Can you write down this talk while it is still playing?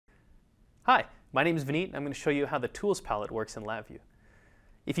Hi, my name is Vineet and I'm going to show you how the Tools palette works in LabVIEW.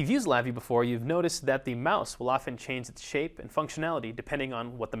 If you've used LabVIEW before, you've noticed that the mouse will often change its shape and functionality depending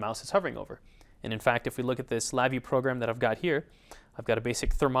on what the mouse is hovering over. And in fact, if we look at this LabVIEW program that I've got here, I've got a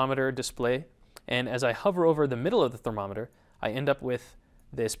basic thermometer display, and as I hover over the middle of the thermometer, I end up with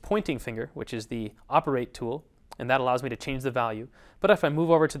this pointing finger, which is the operate tool, and that allows me to change the value. But if I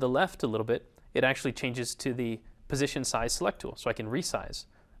move over to the left a little bit, it actually changes to the position size select tool, so I can resize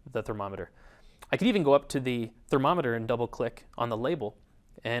the thermometer. I could even go up to the thermometer and double click on the label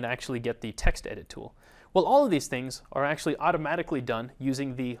and actually get the text edit tool. Well, all of these things are actually automatically done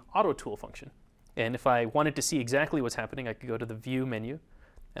using the auto tool function. And if I wanted to see exactly what's happening, I could go to the view menu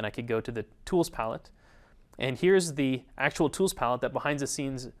and I could go to the tools palette. And here's the actual tools palette that behind the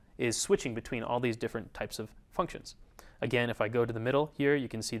scenes is switching between all these different types of functions. Again, if I go to the middle here, you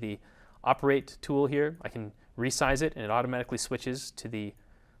can see the operate tool here. I can resize it and it automatically switches to the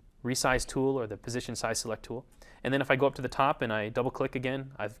resize tool or the position size select tool. And then if I go up to the top and I double click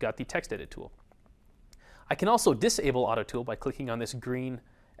again, I've got the text edit tool. I can also disable auto tool by clicking on this green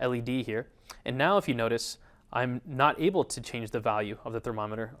LED here. And now if you notice, I'm not able to change the value of the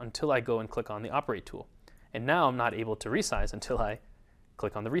thermometer until I go and click on the operate tool. And now I'm not able to resize until I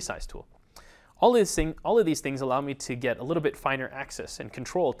click on the resize tool. All of these things allow me to get a little bit finer access and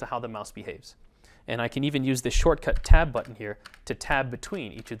control to how the mouse behaves. And I can even use this shortcut tab button here to tab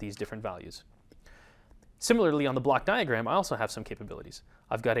between each of these different values. Similarly, on the block diagram, I also have some capabilities.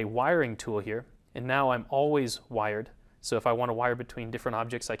 I've got a wiring tool here, and now I'm always wired. So if I want to wire between different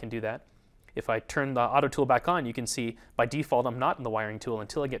objects, I can do that. If I turn the auto tool back on, you can see by default I'm not in the wiring tool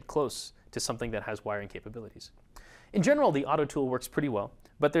until I get close to something that has wiring capabilities. In general, the auto tool works pretty well,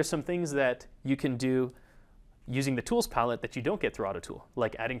 but there's some things that you can do using the tools palette that you don't get through auto tool,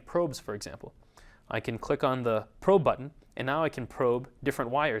 like adding probes, for example. I can click on the probe button, and now I can probe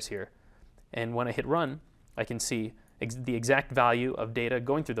different wires here. And when I hit run, I can see the exact value of data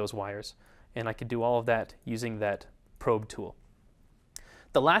going through those wires, and I can do all of that using that probe tool.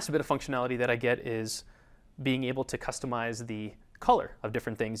 The last bit of functionality that I get is being able to customize the color of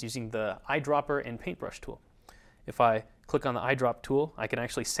different things using the eyedropper and paintbrush tool. If I click on the eyedrop tool, I can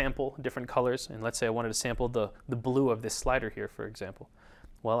actually sample different colors, and let's say I wanted to sample the blue of this slider here, for example.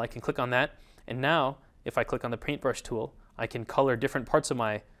 Well, I can click on that, and now if I click on the paintbrush tool, I can color different parts of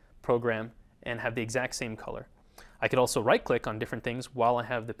my program and have the exact same color. I could also right-click on different things while I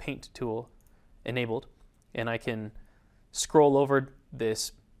have the paint tool enabled, and I can scroll over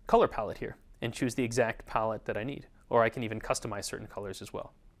this color palette here and choose the exact palette that I need, or I can even customize certain colors as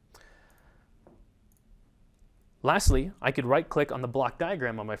well. Lastly, I could right-click on the block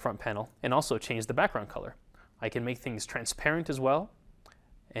diagram on my front panel and also change the background color. I can make things transparent as well,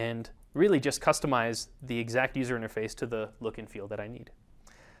 and really just customize the exact user interface to the look and feel that I need.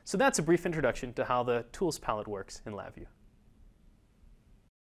 So that's a brief introduction to how the Tools palette works in LabVIEW.